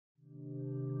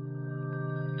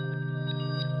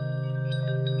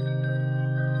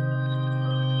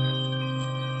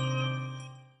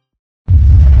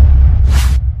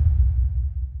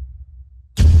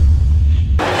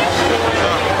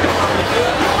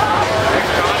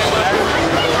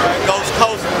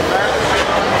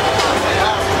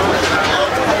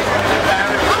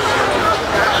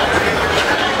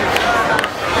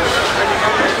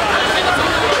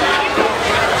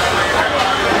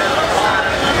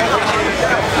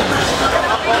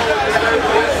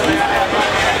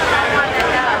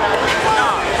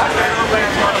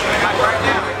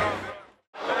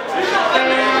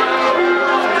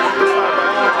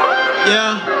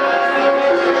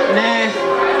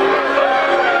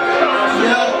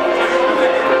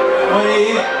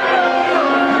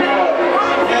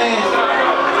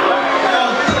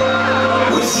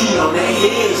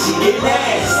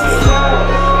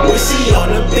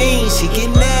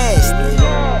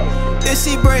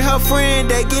she bring her friend,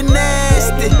 they get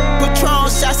nasty. Patron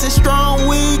shots and strong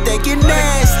weed, they get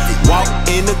nasty. Walk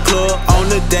in the club on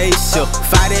the day show,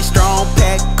 find that strong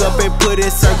pack up and put in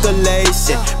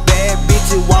circulation. Bad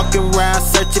bitches walking around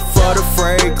searching for the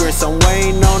fragrance. I'm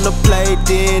waiting on the play,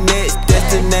 then next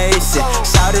destination.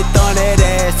 Shouted on that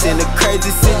ass in a crazy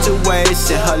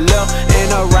situation. Her left and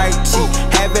her right cheek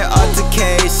having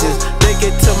altercations.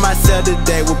 Thinking to myself,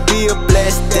 today will be a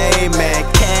blessed day, man.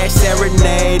 Cash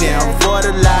serenading, avoid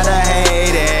a lot of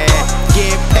hating.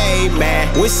 Getting paid, man.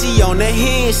 When she on the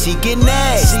hand, she get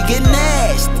nasty. She get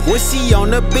nasty. When she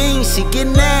on the beam, she get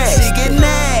nasty. She get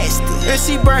nasty. If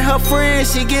she bring her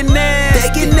friends, she get nasty. They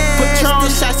get nasty.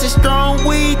 Patron shots and strong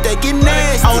weed, they get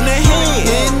nasty. On the hand,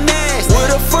 get nasty.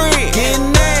 With a friend, get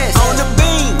nasty. On the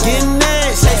beam, get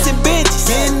nasty. Chasing bitches,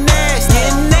 get nasty.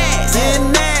 Get nasty. Get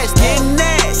nasty. Get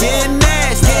nasty. Get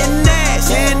nasty. Get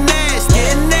nasty. Get nasty.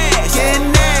 Get nasty. Get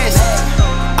nasty.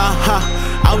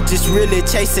 I'm just really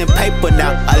chasing paper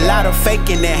now. A lot of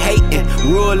faking and hating,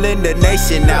 ruling the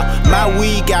nation now. My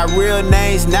weed got real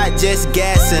names, not just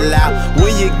gas and loud.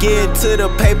 When you get into the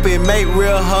paper, it make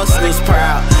real hustlers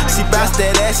proud. She bounce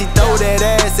that ass, she throw that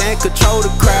ass and control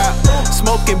the crowd.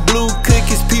 Smoking blue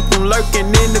cookies, people lurking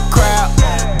in the crowd.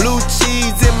 Blue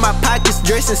cheese in my pockets,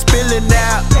 dressing spilling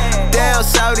out. Down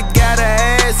shawty got her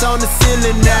ass on the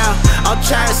ceiling now. I'm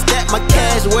trying to stack my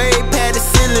cash way past the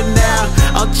ceiling now.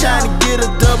 I'm trying to get a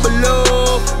double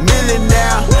O million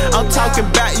now. I'm talking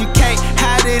about you can't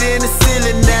hide it in the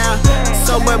ceiling now.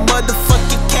 So much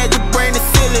motherfucking cash, you bring the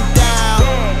ceiling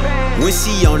down. When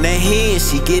she on the hand,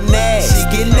 she get nasty. She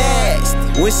get nasty.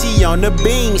 When she on the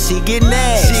beam, she get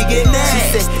nasty. She get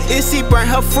nasty. She said if she bring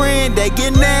her friend, they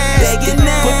get nasty. They get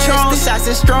nasty. Patron shots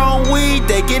and strong weed,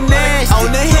 they get nasty.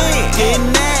 On the hand, get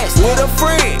nasty. With a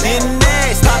friend, get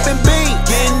nasty. Popping bean,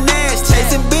 get nasty.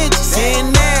 Chasing bitches, get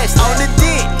nasty. On the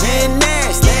dick, get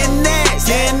nasty. Get nasty.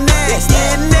 Get nasty.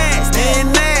 Get nasty. Get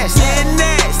nasty. Get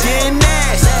nasty. Get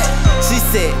nasty. She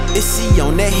said if she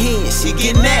on that hand, she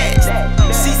get nasty.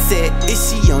 She said if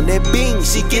she on that beam,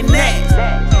 she get nasty.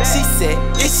 She said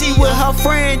if she with her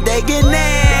friend, they get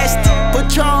nasty.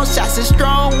 Patron shots and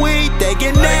strong weed, they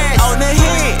get nasty. On the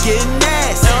head, get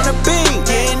nasty. On the beam,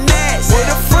 get nasty. With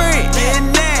a friend, get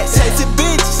nasty. Chasing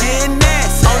bitches, get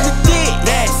nasty. On the dick,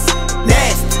 nasty,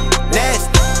 nasty,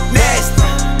 nasty, nasty,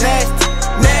 nasty,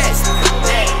 nasty.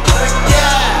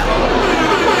 Yeah.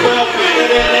 Well,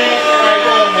 right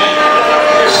now, man.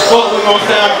 What we gon'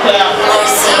 SoundCloud?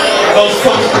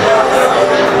 GhostCoasten.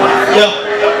 Yeah,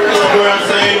 Instagram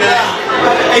saying now.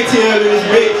 ATL in this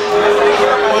bitch.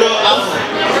 What up?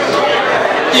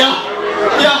 Yeah.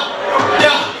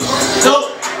 Dope.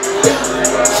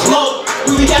 Smoke.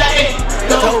 We got it.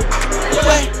 Dope.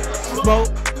 Smoke.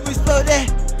 We smoke that.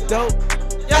 Dope.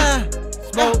 Yeah.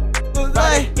 Smoke.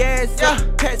 Fire the gas. Yeah.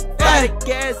 Pass fire the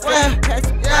gas. Yeah. Pass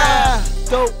it. Yeah.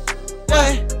 Dope.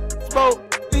 Smoke.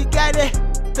 We got it.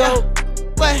 Dope.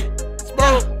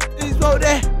 Smoke. We smoke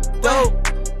that. Dope.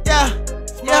 Yeah.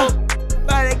 Smoke.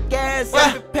 Fire the gas.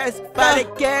 Yeah. Pass it. Fire the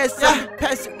gas. Yeah.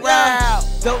 Pass it round.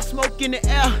 Dope smoke in the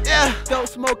air. Yeah. Dope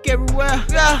smoke everywhere.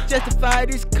 Yeah. Justify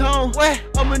this cone.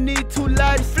 I'ma need 2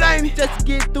 lights. Flame just to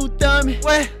get through thumbing.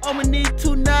 I'ma need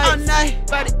 2 nights. All night.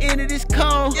 By the end of this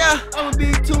cone. Yeah. I'ma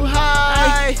be too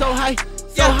high. So high.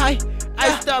 So high.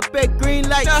 I stop at green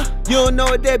light. You don't know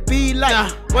what that be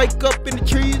like. Wake up in the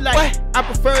trees like I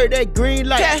prefer that green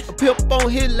light. A pimp on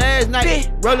his last night.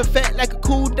 Rolling fat like a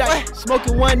cool dice.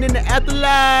 Smoking one in the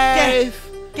afterlife.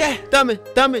 Thumb it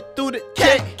through the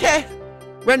check.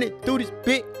 Running through this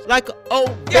bitch like an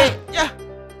old vet.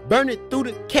 Burning through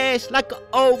the cash like an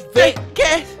old vet.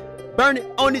 Burning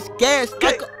on this gas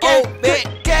like an old vet.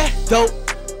 Dope.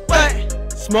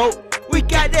 Smoke. We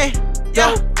got that.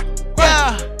 Dope.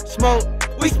 Smoke.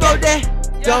 We smoke that.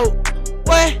 Dope.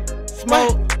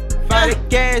 Smoke. Fire the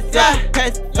gas.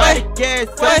 Pass it. Fire the gas.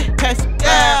 Pass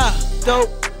it. Dope.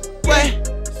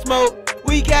 Smoke.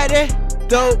 We got it.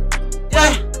 Dope.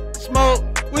 Smoke.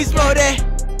 We smoke that.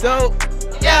 Dope.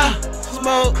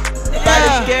 Smoke. Fire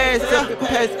the gas.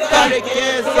 Pass it. Fire the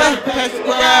gas. Pass it.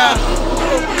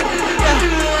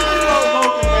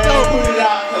 Don't put it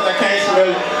out because I can't smell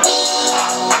it.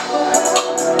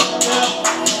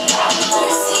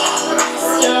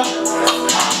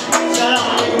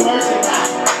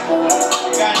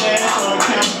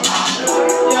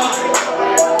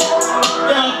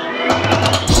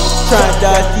 Try to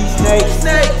dodge these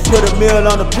snakes. Put a meal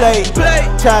on the plate.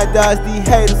 Try to dodge these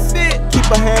haters. Keep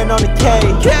a hand on the K.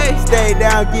 Stay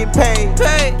down, get paid.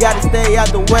 Gotta stay out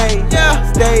the way.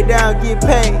 Stay down, get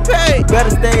paid. Better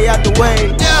stay out the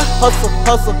way. Hustle,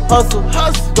 hustle, hustle.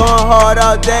 Going hard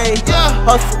all day.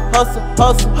 Hustle,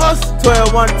 hustle, hustle.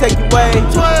 12 wanna take you away.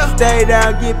 Stay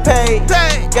down, get paid.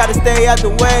 Gotta stay out the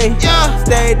way.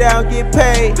 Stay down, get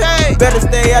paid. Better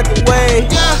stay out the way.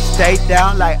 Stay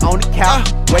down like on the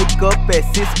couch. Wake up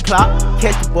at 6 o'clock.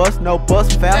 Catch the bus, no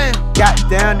bus foul. Got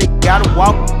down, they gotta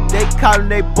walk. They callin'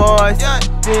 they boys.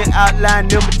 Then outline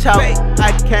them a chalk.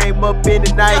 I came up in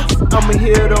the night. I'ma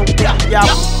hear them y'all.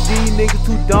 These niggas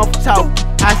too dumb for talk.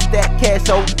 I stack cash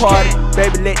over party.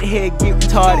 Baby, let the head get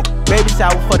retarded. Baby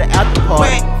shower for the after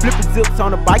party. Flippin' zips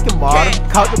on the bike and martyr.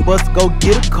 Caught the bus, go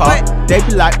get a car. They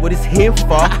be like, what it's here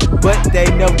for? But they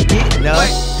never get none.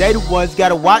 They the ones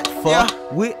gotta watch for.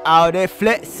 With all that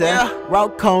flexin'.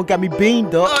 Rock cone got me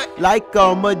beamed up like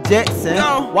I'm a Jetson.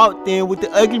 Walked in with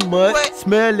the ugly mud,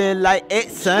 smelling like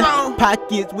Exxon.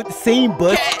 Pockets with the seam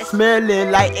bust,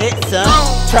 smelling like Exxon.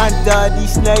 Tryna dodge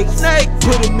these snakes,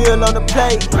 put a meal on the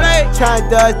plate. Tryna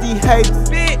dodge these haters,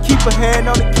 keep a hand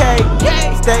on the cake.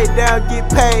 Stay down,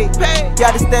 get paid.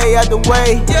 Gotta stay out the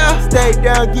way. Stay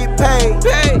down, get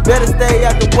paid. Better stay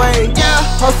out the way.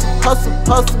 Hustle, hustle,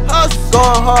 hustle.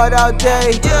 Going hard all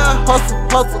day. Hustle,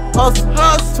 hustle,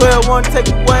 hustle. 12 wanna take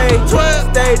you away.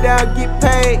 Stay down, get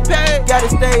paid. Gotta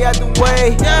stay out the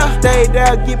way. Stay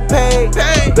down, get paid.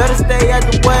 Better stay out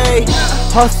the way.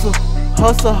 Hustle.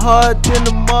 Hustle hard than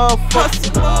the motherfucker.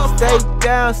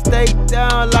 Stay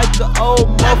down like the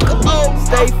old motherfucker.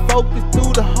 Stay focused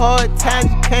through the hard times.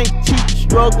 You can't cheat the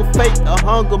struggle, fake the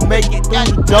hunger, make it through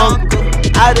the jungle.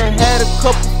 I done had a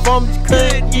couple fumbles,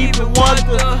 couldn't even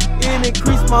wonder. It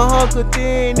increased my hunger,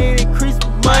 then it increased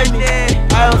my money.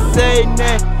 I don't say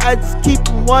that, I just keep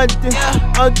it wondering.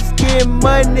 I'm just getting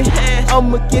money,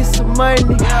 I'ma get some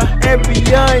money. And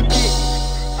beyond it,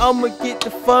 I'ma get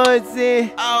the funds in,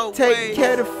 take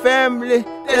care of the family,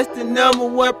 that's the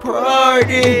 #1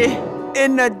 priority.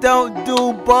 And I don't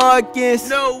do bargains,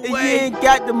 and you ain't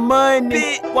got the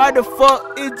money, why the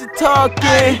fuck is you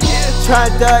talking?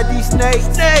 Tryna dodge these snakes,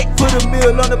 put a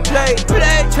meal on the plate.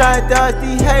 Tryna dodge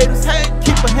these haters,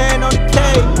 keep a hand on the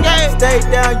cake. Stay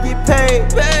down, get paid,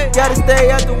 gotta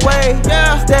stay out the way.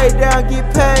 Stay down, get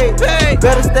paid,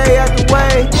 better stay out the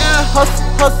way. Hustle,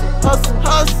 hustle,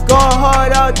 hustle, going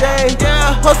hard all day.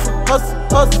 Hustle, hustle,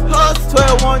 hustle,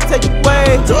 12 wanna take you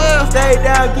away. Stay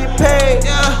down, get paid,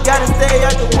 gotta stay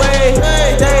out the way.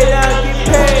 Stay down, get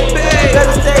paid,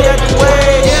 better stay out the way.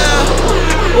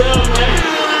 Well, man,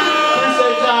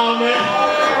 appreciate y'all, man.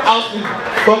 Austin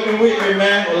fucking with me,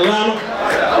 man. Atlanta,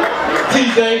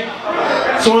 TJ,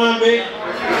 Swanbeck,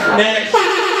 Nash.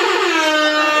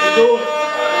 Do it.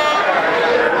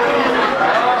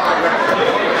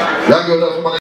 Y'all give it up for my